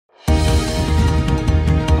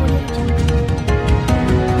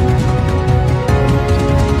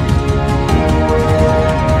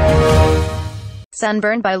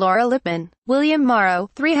Sunburn by Laura Lippman. William Morrow,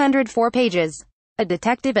 304 pages. A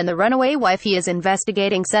detective and the runaway wife he is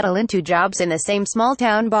investigating settle into jobs in the same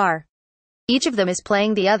small-town bar. Each of them is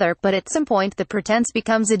playing the other, but at some point the pretense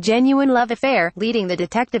becomes a genuine love affair, leading the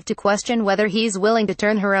detective to question whether he's willing to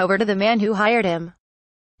turn her over to the man who hired him.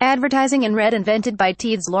 Advertising and read invented by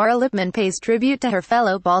Teeds. Laura Lippman pays tribute to her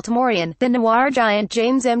fellow Baltimorean, the noir giant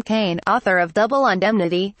James M. Cain, author of Double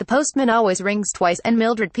Indemnity, The Postman Always Rings Twice, and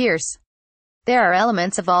Mildred Pierce. There are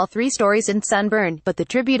elements of all three stories in Sunburn, but the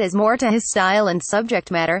tribute is more to his style and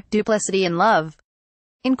subject matter, duplicity and love.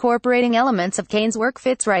 Incorporating elements of Cain's work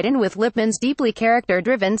fits right in with Lippman's deeply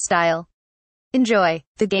character-driven style. Enjoy.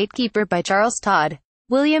 The Gatekeeper by Charles Todd.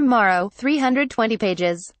 William Morrow, 320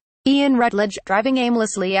 pages. Ian Rutledge, driving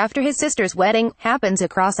aimlessly after his sister's wedding, happens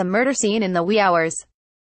across a murder scene in the wee hours.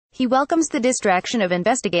 He welcomes the distraction of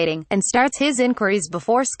investigating, and starts his inquiries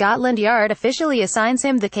before Scotland Yard officially assigns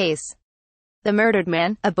him the case. The murdered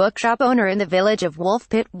man, a bookshop owner in the village of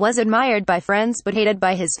Wolfpit, was admired by friends but hated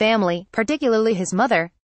by his family, particularly his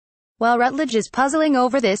mother. While Rutledge is puzzling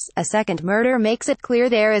over this, a second murder makes it clear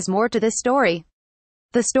there is more to this story.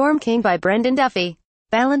 The Storm King by Brendan Duffy.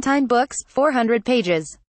 Ballantine Books, 400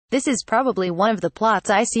 pages. This is probably one of the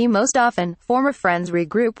plots I see most often. Former friends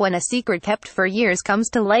regroup when a secret kept for years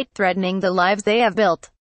comes to light, threatening the lives they have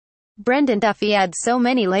built. Brendan Duffy adds so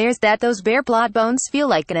many layers that those bare plot bones feel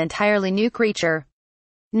like an entirely new creature.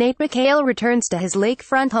 Nate McHale returns to his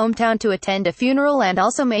lakefront hometown to attend a funeral and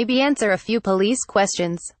also maybe answer a few police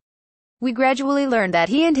questions. We gradually learn that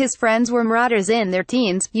he and his friends were marauders in their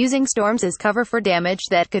teens, using storms as cover for damage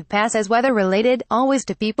that could pass as weather-related, always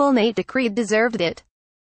to people Nate decreed deserved it.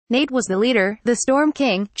 Nate was the leader, the Storm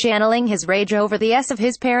King, channeling his rage over the deaths of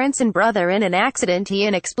his parents and brother in an accident he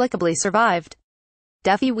inexplicably survived.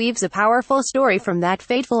 Duffy weaves a powerful story from that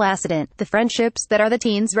fateful accident, the friendships that are the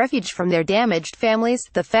teens' refuge from their damaged families,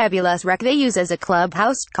 the fabulous wreck they use as a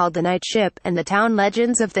clubhouse, called the Night Ship, and the town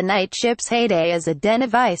legends of the Night Ship's heyday as a den of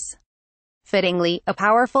vice. Fittingly, a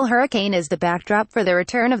powerful hurricane is the backdrop for the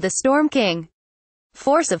return of the Storm King.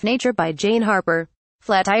 Force of Nature by Jane Harper.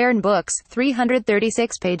 Flatiron Books,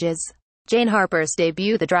 336 pages. Jane Harper's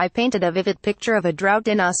debut. The Dry painted a vivid picture of a drought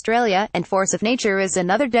in Australia, and Force of Nature is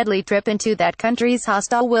another deadly trip into that country's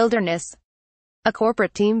hostile wilderness. A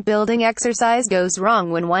corporate team-building exercise goes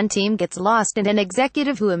wrong when one team gets lost and an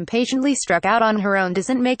executive who impatiently struck out on her own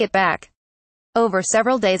doesn't make it back. Over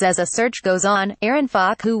several days as a search goes on, Aaron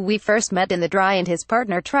Falk, who we first met in The Dry, and his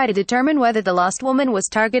partner try to determine whether the lost woman was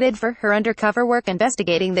targeted for her undercover work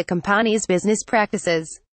investigating the company's business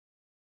practices.